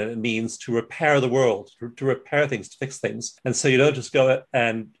 Tikkun, and it means to repair the world, to repair things, to fix things. And so you don't just go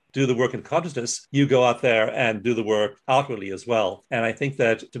and do the work in consciousness, you go out there and do the work outwardly as well. And I think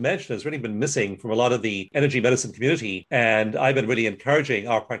that dimension has really been missing from a lot of the energy medicine community. And I've been really encouraging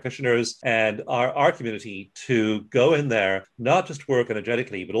our practitioners and our community to go in there, not just work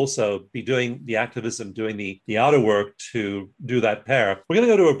energetically, but also be doing the activism, doing the outer work to do that pair. We're going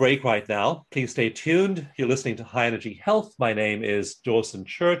to go to a break right now. Please stay tuned. You're listening to High Energy Health. My name is Dawson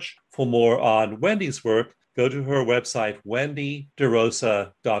Church. For more on Wendy's work, go to her website,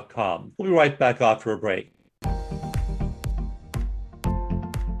 wendyderosa.com. We'll be right back after a break.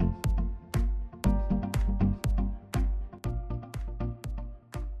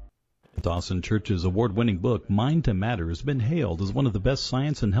 Dawson Church's award-winning book, Mind to Matter, has been hailed as one of the best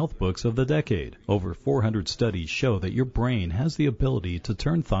science and health books of the decade. Over 400 studies show that your brain has the ability to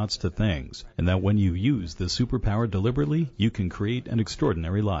turn thoughts to things, and that when you use this superpower deliberately, you can create an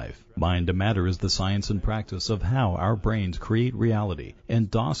extraordinary life. Mind to Matter is the science and practice of how our brains create reality,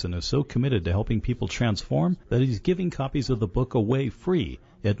 and Dawson is so committed to helping people transform that he's giving copies of the book away free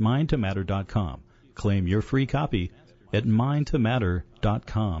at mindtomatter.com. Claim your free copy at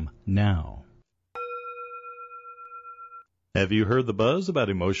mindtomatter.com now. Have you heard the buzz about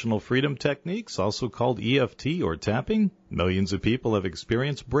emotional freedom techniques, also called EFT or tapping? Millions of people have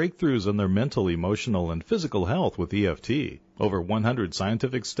experienced breakthroughs in their mental, emotional, and physical health with EFT. Over 100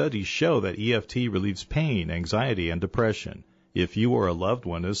 scientific studies show that EFT relieves pain, anxiety, and depression. If you or a loved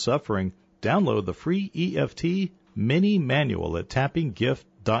one is suffering, download the free EFT mini manual at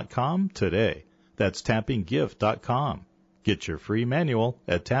tappinggift.com today. That's tappinggift.com. Get your free manual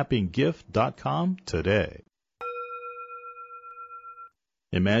at tappinggift.com today.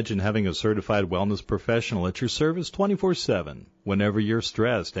 Imagine having a certified wellness professional at your service 24/7. Whenever you're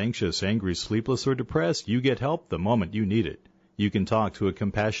stressed, anxious, angry, sleepless, or depressed, you get help the moment you need it. You can talk to a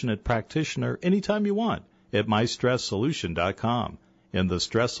compassionate practitioner anytime you want at mystresssolution.com. In the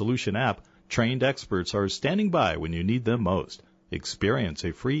Stress Solution app, trained experts are standing by when you need them most. Experience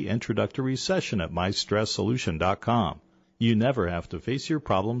a free introductory session at mystresssolution.com. You never have to face your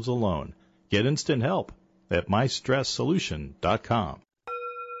problems alone. Get instant help at mystresssolution.com.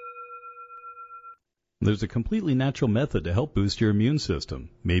 There's a completely natural method to help boost your immune system,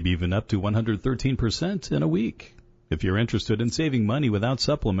 maybe even up to 113% in a week. If you're interested in saving money without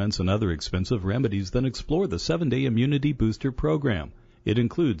supplements and other expensive remedies, then explore the 7-Day Immunity Booster Program. It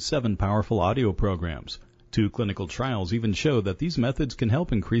includes 7 powerful audio programs. 2 clinical trials even show that these methods can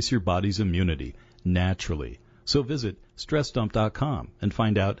help increase your body's immunity naturally. So visit StressDump.com and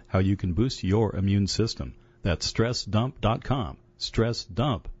find out how you can boost your immune system. That's StressDump.com.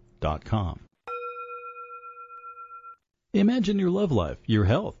 StressDump.com. Imagine your love life, your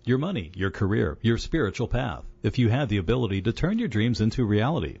health, your money, your career, your spiritual path. If you had the ability to turn your dreams into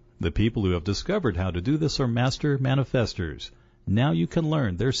reality, the people who have discovered how to do this are master manifestors. Now you can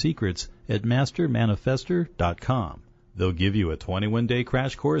learn their secrets at mastermanifestor.com. They'll give you a 21-day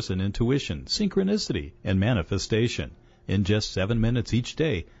crash course in intuition, synchronicity, and manifestation. In just 7 minutes each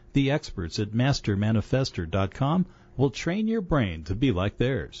day, the experts at mastermanifestor.com will train your brain to be like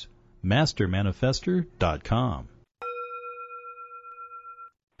theirs. mastermanifestor.com.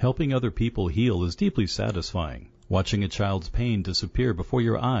 Helping other people heal is deeply satisfying. Watching a child's pain disappear before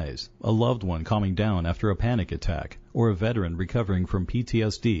your eyes, a loved one calming down after a panic attack, or a veteran recovering from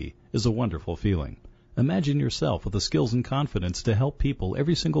PTSD is a wonderful feeling. Imagine yourself with the skills and confidence to help people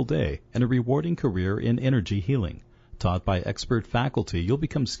every single day and a rewarding career in energy healing. Taught by expert faculty, you'll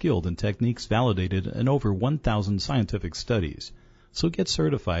become skilled in techniques validated in over 1,000 scientific studies. So get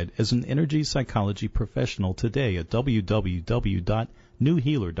certified as an energy psychology professional today at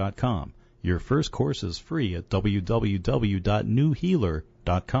www.newhealer.com. Your first course is free at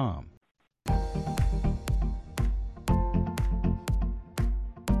www.newhealer.com.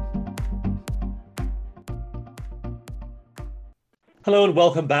 Hello and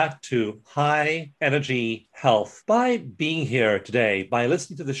welcome back to High Energy Health. By being here today, by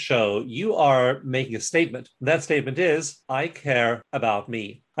listening to the show, you are making a statement. That statement is, I care about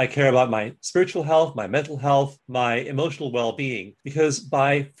me. I care about my spiritual health, my mental health, my emotional well-being, because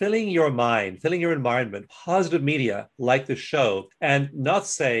by filling your mind, filling your environment, positive media like this show, and not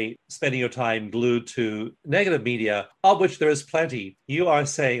say spending your time glued to negative media, of which there is plenty, you are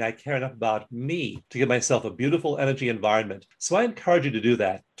saying, I care enough about me to give myself a beautiful energy environment. So I encourage you to do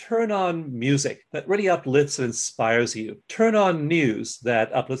that. Turn on music that really uplifts and inspires you. Turn on news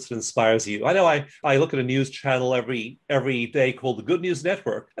that uplifts and inspires you. I know I look at a news channel every day called the Good News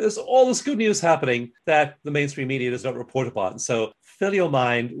Network, and there's all this good news happening that the mainstream media does not report upon. So fill your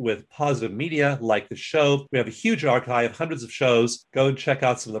mind with positive media like the show. We have a huge archive, hundreds of shows. Go and check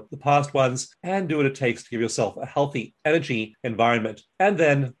out some of the past ones and do what it takes to give yourself a healthy energy environment. And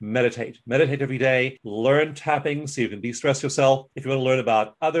then meditate. Meditate every day. Learn tapping so you can de-stress yourself. If you want to learn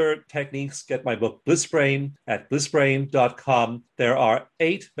about other techniques, get my book Bliss Brain at blissbrain.com. There are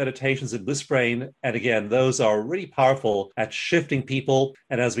 8 meditations in Bliss Brain. And again, those are really powerful at shifting people.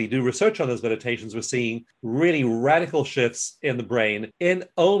 And as we do research on those meditations, we're seeing really radical shifts in the brain in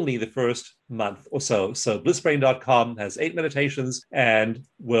only the first month or so. So blissbrain.com has 8 meditations and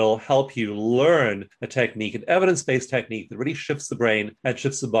will help you learn a technique, an evidence-based technique that really shifts the brain and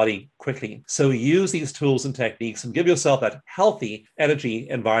shifts the body quickly. So use these tools and techniques and give yourself that healthy energy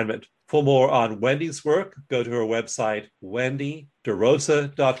environment. For more on Wendy's work, go to her website,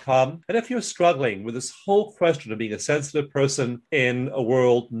 wendyderosa.com. And if you're struggling with this whole question of being a sensitive person in a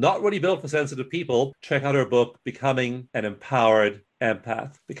world not really built for sensitive people, check out her book, Becoming an Empowered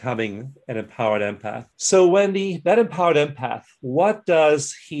Empath. Becoming an Empowered Empath. So Wendy, that empowered empath, what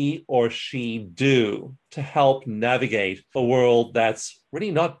does he or she do to help navigate a world that's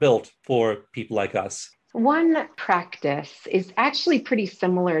really not built for people like us? One practice is actually pretty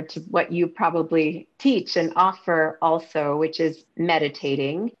similar to what you probably teach and offer also, which is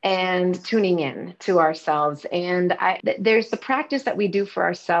meditating and tuning in to ourselves. And there's the practice that we do for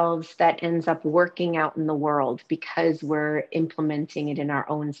ourselves that ends up working out in the world because we're implementing it in our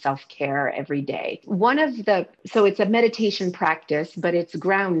own self-care every day. So it's a meditation practice, but it's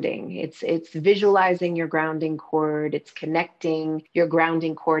grounding. It's visualizing your grounding cord. It's connecting your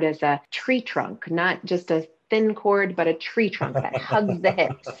grounding cord as a tree trunk, not just a thin cord, but a tree trunk that hugs the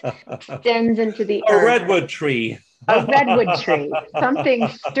hips, extends into the A earth. redwood tree. A redwood tree, something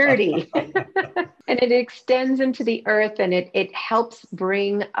sturdy. And it extends into the earth, and it helps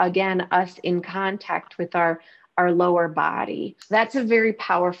bring, again, us in contact with our lower body. That's a very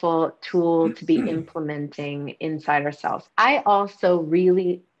powerful tool to be implementing inside ourselves. I also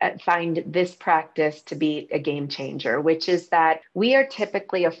really find this practice to be a game changer, which is that we are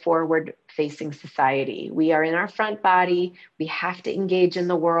typically a forward facing society. We are in our front body. We have to engage in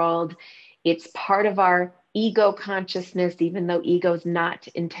the world. It's part of our ego consciousness, even though ego is not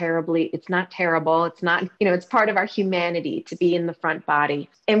it's not terrible. It's not, it's part of our humanity to be in the front body.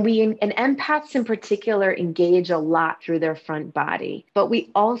 And empaths in particular engage a lot through their front body, but we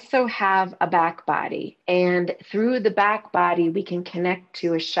also have a back body. And through the back body, we can connect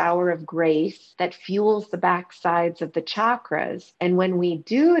to a shower of grace that fuels the back sides of the chakras. And when we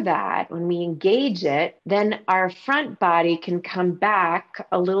do that, when we engage it, then our front body can come back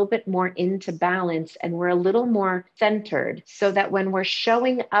a little bit more into balance, and we're a little more centered, so that when we're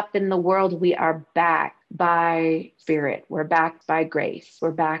showing up in the world, we are backed by spirit, we're backed by grace,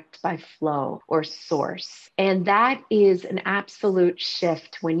 we're backed by flow or source. And that is an absolute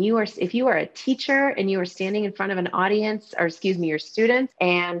shift. If you are a teacher and you are standing in front of an audience, or your students,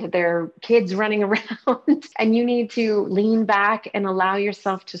 and there are kids running around and you need to lean back and allow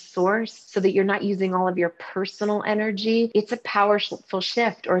yourself to source so that you're not using all of your personal energy, it's a powerful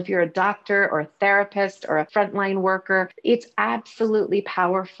shift. Or if you're a doctor or a therapist or a frontline worker, it's absolutely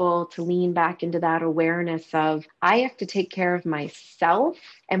powerful to lean back into that awareness of, I have to take care of myself.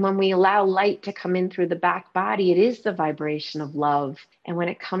 And when we allow light to come in through the back body, it is the vibration of love. And when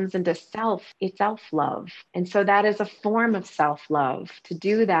it comes into self, it's self-love. And so that is a form of self-love, to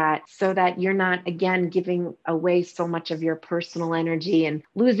do that so that you're not, again, giving away so much of your personal energy and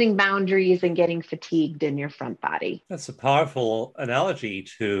losing boundaries and getting fatigued in your front body. That's a powerful analogy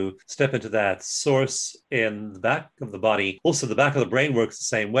to step into that source in the back of the body. Also, the back of the brain works the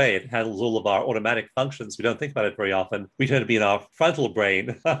same way. It handles all of our automatic functions. We don't think about it very often. We tend to be in our frontal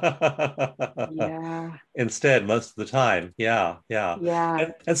brain. Yeah. Instead, most of the time. Yeah.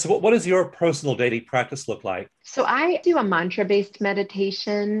 Yeah. And so what does your personal daily practice look like? So I do a mantra-based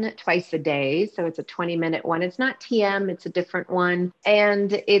meditation twice a day. So it's a 20-minute one. It's not TM, it's a different one.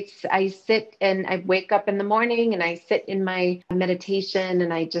 And I sit and I wake up in the morning and I sit in my meditation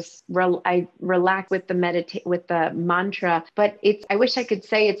and I just I relax with the mantra. But I wish I could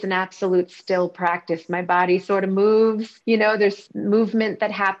say it's an absolute still practice. My body sort of moves, there's movement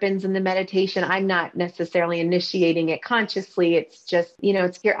that happens in the meditation. I'm not necessarily initiating it consciously. It's just,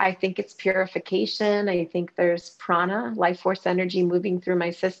 it's pure. I think it's purification. I think there's prana, life force energy moving through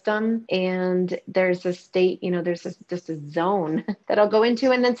my system. And there's a state, there's just a zone that I'll go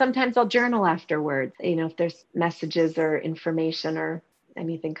into. And then sometimes I'll journal afterwards, if there's messages or information or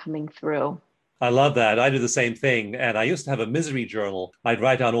anything coming through. I love that. I do the same thing. And I used to have a misery journal. I'd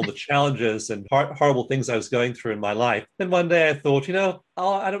write down all the challenges and horrible things I was going through in my life. And one day I thought,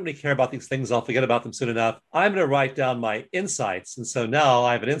 I don't really care about these things. I'll forget about them soon enough. I'm going to write down my insights. And so now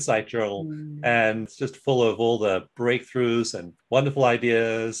I have an insight journal, and it's just full of all the breakthroughs and wonderful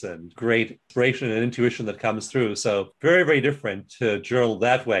ideas and great inspiration and intuition that comes through. So very, very different to journal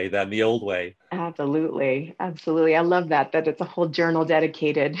that way than the old way. Absolutely. Absolutely. I love that it's a whole journal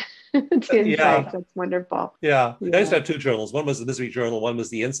dedicated. to insights. Yeah. That's wonderful. Yeah, I used to Yeah. have two journals. One was the misery journal, one was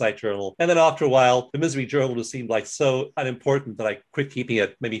the insight journal. And then after a while, the misery journal just seemed like so unimportant that I quit keeping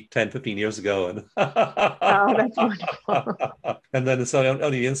it maybe 10, 15 years ago. And Oh, that's wonderful. and then it's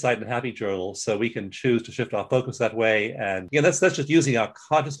only the insight and happy journal. So we can choose to shift our focus that way. And again, that's just using our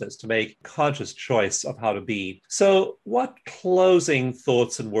consciousness to make conscious choice of how to be. So what closing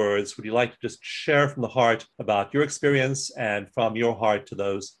thoughts and words would you like to just share from the heart about your experience and from your heart to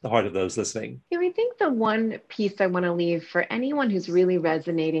the heart of those listening? I think the one piece I want to leave for anyone who's really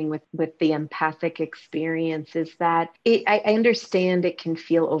resonating with the empathic experience is that I understand it can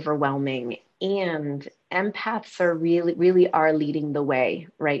feel overwhelming, and empaths are really are leading the way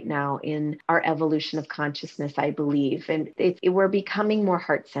right now in our evolution of consciousness, I believe. And we're becoming more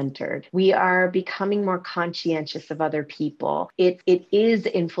heart-centered. We are becoming more conscientious of other people. It is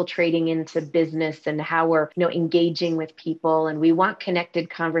infiltrating into business and how we're, engaging with people. And we want connected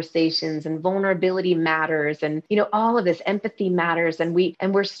conversations, and vulnerability matters. And, all of this empathy matters. And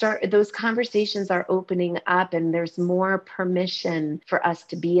those conversations are opening up, and there's more permission for us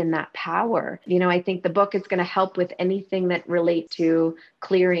to be in that power. I think the book is going to help with anything that relates to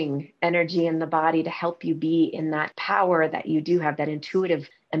clearing energy in the body to help you be in that power that you do have, that intuitive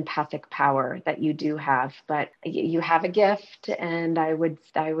empathic power that you do have. But you have a gift, and I would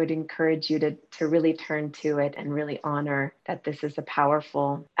encourage you to really turn to it and really honor that this is a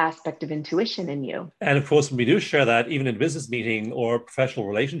powerful aspect of intuition in you. And of course, when we do share that, even in business meeting or professional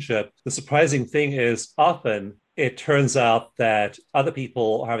relationship, the surprising thing is often it turns out that other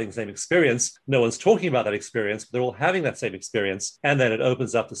people are having the same experience. No one's talking about that experience, but they're all having that same experience. And then it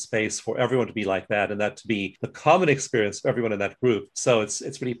opens up the space for everyone to be like that, and that to be the common experience of everyone in that group. So it's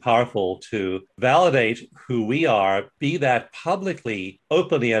really powerful to validate who we are, be that publicly,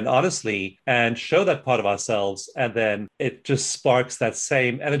 openly, and honestly, and show that part of ourselves. And then it just sparks that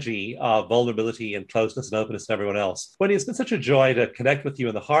same energy of vulnerability and closeness and openness to everyone else. Wendy, it's been such a joy to connect with you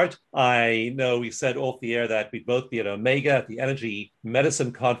in the heart. I know we said off the air that we'd both be at Omega at the Energy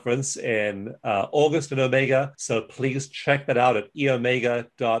Medicine Conference in August in Omega. So please check that out at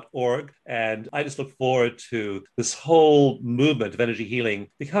eomega.org. And I just look forward to this whole movement of energy healing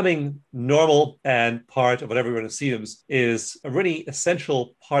becoming normal and part of what everyone assumes is a really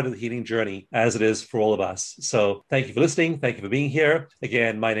essential part of the healing journey, as it is for all of us. So thank you for listening. Thank you for being here.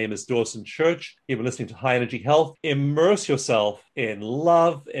 Again, my name is Dawson Church. You've been listening to High Energy Health. Immerse yourself in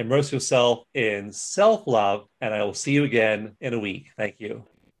love, immerse yourself in self-love, and I will see you again in a week. Thank you.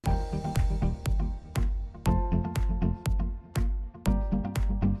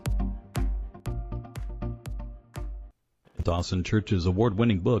 Dawson Church's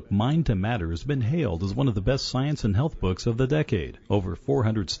award-winning book, Mind to Matter, has been hailed as one of the best science and health books of the decade. Over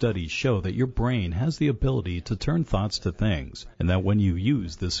 400 studies show that your brain has the ability to turn thoughts to things, and that when you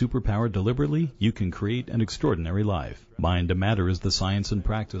use this superpower deliberately, you can create an extraordinary life. Mind to Matter is the science and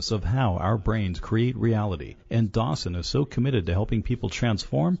practice of how our brains create reality, and Dawson is so committed to helping people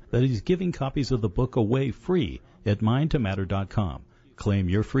transform that he's giving copies of the book away free at mindtomatter.com. Claim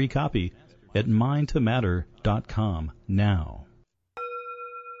your free copy at mindtomatter.com now.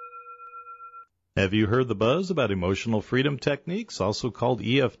 Have you heard the buzz about emotional freedom techniques, also called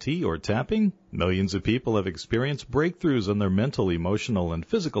EFT or tapping? Millions of people have experienced breakthroughs in their mental, emotional, and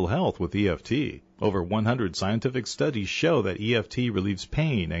physical health with EFT. Over 100 scientific studies show that EFT relieves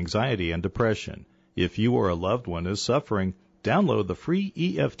pain, anxiety, and depression. If you or a loved one is suffering, download the free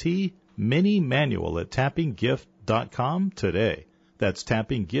EFT mini manual at tappinggift.com today. That's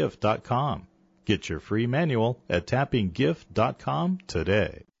tappinggift.com. Get your free manual at tappinggift.com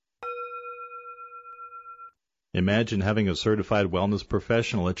today. Imagine having a certified wellness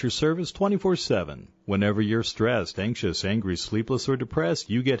professional at your service 24/7. Whenever you're stressed, anxious, angry, sleepless, or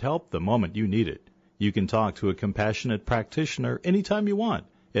depressed, you get help the moment you need it. You can talk to a compassionate practitioner anytime you want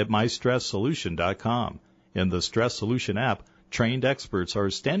at mystresssolution.com. In the Stress Solution app, trained experts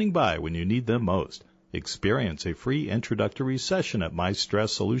are standing by when you need them most. Experience a free introductory session at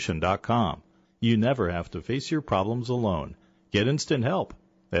mystresssolution.com. You never have to face your problems alone. Get instant help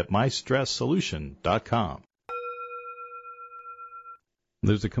at mystresssolution.com.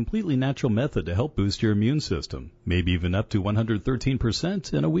 There's a completely natural method to help boost your immune system, maybe even up to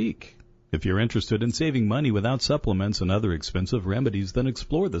 113% in a week. If you're interested in saving money without supplements and other expensive remedies, then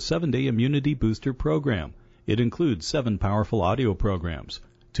explore the 7-Day Immunity Booster Program. It includes 7 powerful audio programs.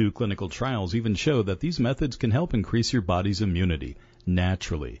 2 clinical trials even show that these methods can help increase your body's immunity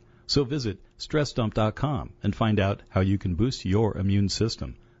naturally. So visit StressDump.com and find out how you can boost your immune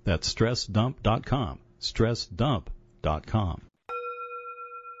system. That's StressDump.com. StressDump.com.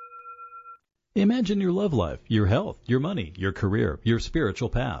 Imagine your love life, your health, your money, your career, your spiritual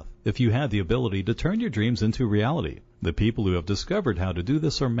path. If you had the ability to turn your dreams into reality, the people who have discovered how to do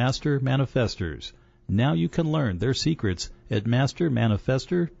this are master manifestors. Now you can learn their secrets at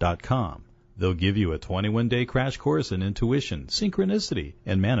mastermanifestor.com. They'll give you a 21-day crash course in intuition, synchronicity,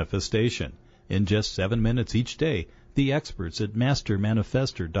 and manifestation. In just 7 minutes each day, the experts at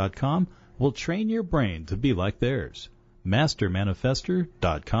mastermanifestor.com will train your brain to be like theirs.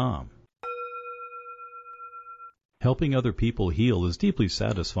 mastermanifestor.com. Helping other people heal is deeply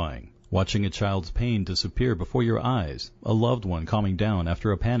satisfying. Watching a child's pain disappear before your eyes, a loved one calming down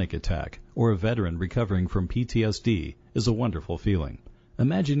after a panic attack, or a veteran recovering from PTSD is a wonderful feeling.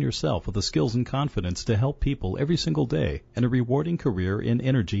 Imagine yourself with the skills and confidence to help people every single day and a rewarding career in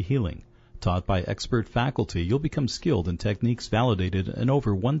energy healing. Taught by expert faculty, you'll become skilled in techniques validated in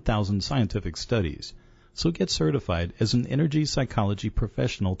over 1,000 scientific studies. So get certified as an energy psychology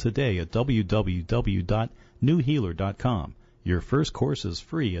professional today at www.newhealer.com. Your first course is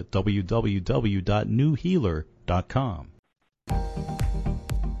free at www.newhealer.com.